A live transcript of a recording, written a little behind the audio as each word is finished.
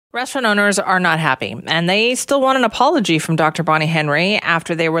Restaurant owners are not happy, and they still want an apology from Dr. Bonnie Henry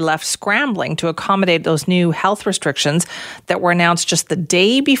after they were left scrambling to accommodate those new health restrictions that were announced just the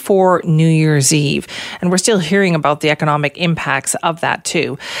day before New Year's Eve. And we're still hearing about the economic impacts of that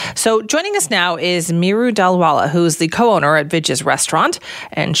too. So joining us now is Meeru Dalwala, who's the co-owner at Vij's Restaurant,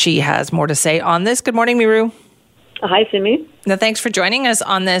 and she has more to say on this. Good morning, Meeru. Hi, Simi. Now, thanks for joining us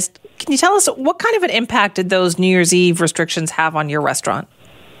on this. Can you tell us what kind of an impact did those New Year's Eve restrictions have on your restaurant?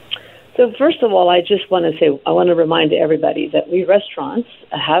 So first of all, I just want to say, I want to remind everybody that we restaurants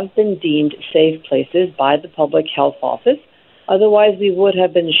have been deemed safe places by the Public Health Office. Otherwise, we would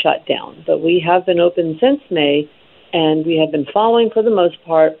have been shut down. But we have been open since May, and we have been following, for the most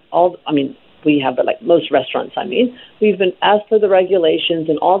part, like most restaurants, we've been, as per the regulations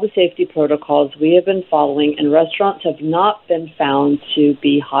and all the safety protocols we have been following, and restaurants have not been found to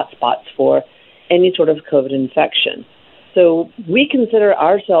be hotspots for any sort of COVID infection. So we consider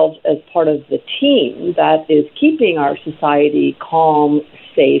ourselves as part of the team that is keeping our society calm,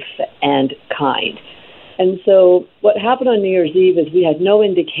 safe, and kind. And so what happened on New Year's Eve is we had no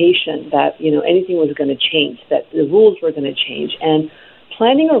indication that, anything was going to change, that the rules were going to change. And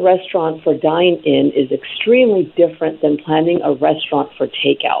planning a restaurant for dine-in is extremely different than planning a restaurant for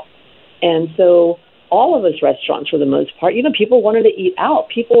takeout. And so all of us restaurants, for the most part, people wanted to eat out.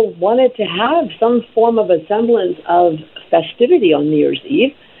 People wanted to have some form of a semblance of festivity on New Year's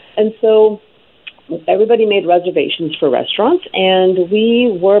Eve. And so everybody made reservations for restaurants, and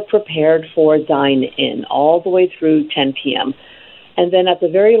we were prepared for dine-in all the way through 10 p.m. And then at the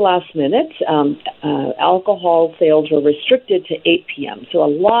very last minute, alcohol sales were restricted to 8 p.m. So a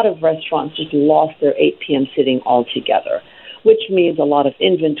lot of restaurants just lost their 8 p.m. sitting altogether, which means a lot of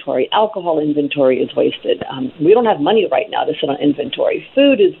inventory. Alcohol inventory is wasted. We don't have money right now to sit on inventory.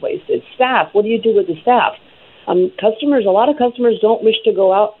 Food is wasted. Staff, what do you do with the staff? A lot of customers don't wish to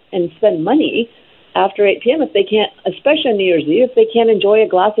go out and spend money after 8 p.m. if they can't, especially on New Year's Eve, if they can't enjoy a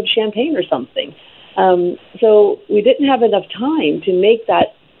glass of champagne or something. So we didn't have enough time to make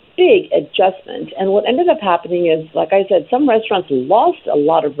that big adjustment. And what ended up happening is, like I said, some restaurants lost a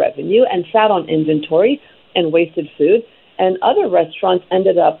lot of revenue and sat on inventory and wasted food. And other restaurants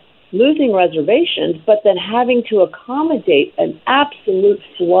ended up losing reservations, but then having to accommodate an absolute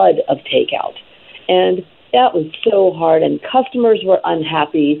flood of takeout. And that was so hard, and customers were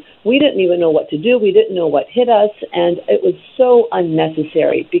unhappy. We didn't even know what to do. We didn't know what hit us, and it was so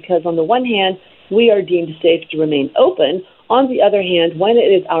unnecessary because, on the one hand, we are deemed safe to remain open. On the other hand, when it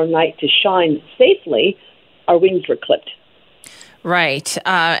is our night to shine safely, our wings were clipped. Right.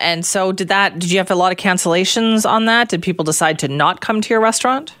 And so did you have a lot of cancellations on that? Did people decide to not come to your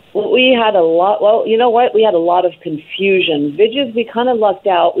restaurant? We had a lot. Well, you know what? We had a lot of confusion. Vij's, we kind of lucked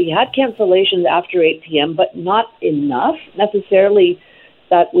out. We had cancellations after 8 p.m., but not enough necessarily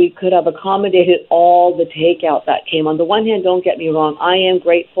that we could have accommodated all the takeout that came. On the one hand, don't get me wrong, I am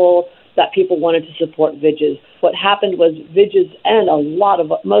grateful that people wanted to support Vij's. What happened was Vij's and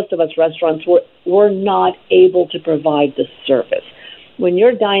most of us restaurants were not able to provide the service. When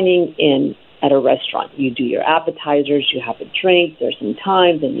you're dining in at a restaurant, you do your appetizers, you have a drink, there's some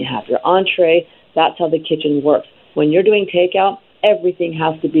time, then you have your entree. That's how the kitchen works. When you're doing takeout, everything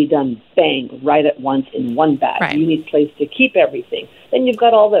has to be done bang, right at once in one bag. Right. You need a place to keep everything. Then you've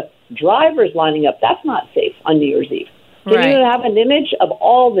got all the drivers lining up. That's not safe on New Year's Eve. Can you have an image of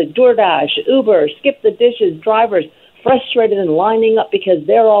all the DoorDash, Uber, Skip the Dishes drivers frustrated and lining up because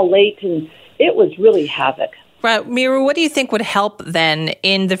they're all late? And it was really havoc. Right. Meeru, what do you think would help then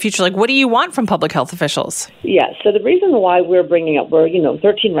in the future? Like, what do you want from public health officials? Yeah, so the reason why we're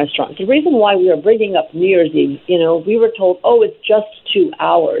 13 restaurants. The reason why we are bringing up New Year's Eve, we were told, it's just 2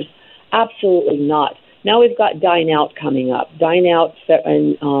 hours. Absolutely not. Now we've got Dine Out coming up. Dine Out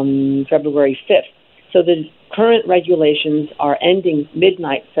on February 5th. So the current regulations are ending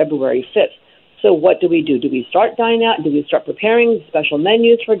midnight February 5th. So what do we do? Do we start Dine Out? Do we start preparing special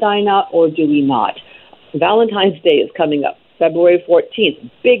menus for Dine Out, or do we not? Valentine's Day is coming up, February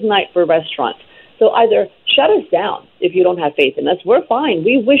 14th, big night for restaurants. So either shut us down if you don't have faith in us. We're fine.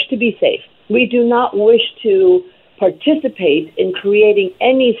 We wish to be safe. We do not wish to participate in creating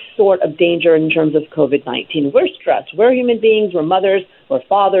any sort of danger in terms of COVID-19. We're stressed. We're human beings. We're mothers. We're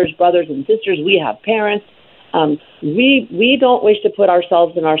fathers, brothers, and sisters. We have parents. We don't wish to put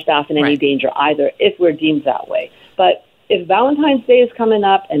ourselves and our staff in any danger either if we're deemed that way. But if Valentine's Day is coming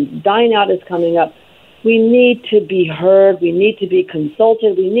up and Dine Out is coming up, we need to be heard. We need to be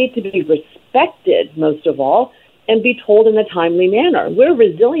consulted. We need to be respected, most of all, and be told in a timely manner. We're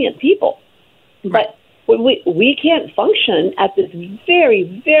resilient people. But We can't function at this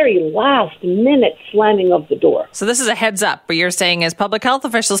very, very last minute slamming of the door. So this is a heads up. What you're saying is public health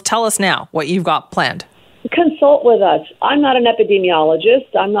officials, tell us now what you've got planned. Consult with us. I'm not an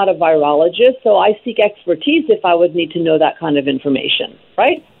epidemiologist. I'm not a virologist, so I seek expertise if I would need to know that kind of information,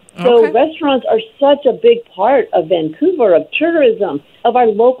 right? So restaurants are such a big part of Vancouver, of tourism, of our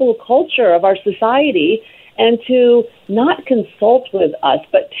local culture, of our society, and to not consult with us,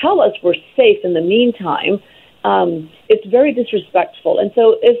 but tell us we're safe in the meantime, it's very disrespectful. And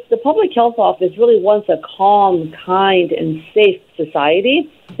so if the Public Health Office really wants a calm, kind, and safe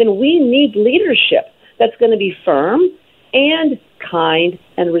society, then we need leadership that's going to be firm and kind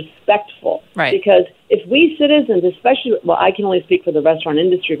and respectful. Right. Because if we citizens, especially, well, I can only speak for the restaurant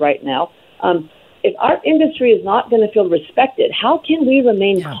industry right now, if our industry is not going to feel respected, how can we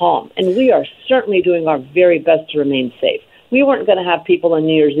remain calm? And we are certainly doing our very best to remain safe. We weren't going to have people on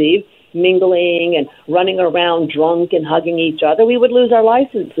New Year's Eve mingling and running around drunk and hugging each other. We would lose our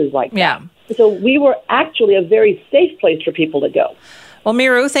licenses like that. So we were actually a very safe place for people to go. Well,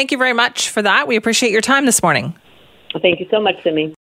 Meru, thank you very much for that. We appreciate your time this morning. Thank you so much, Simi.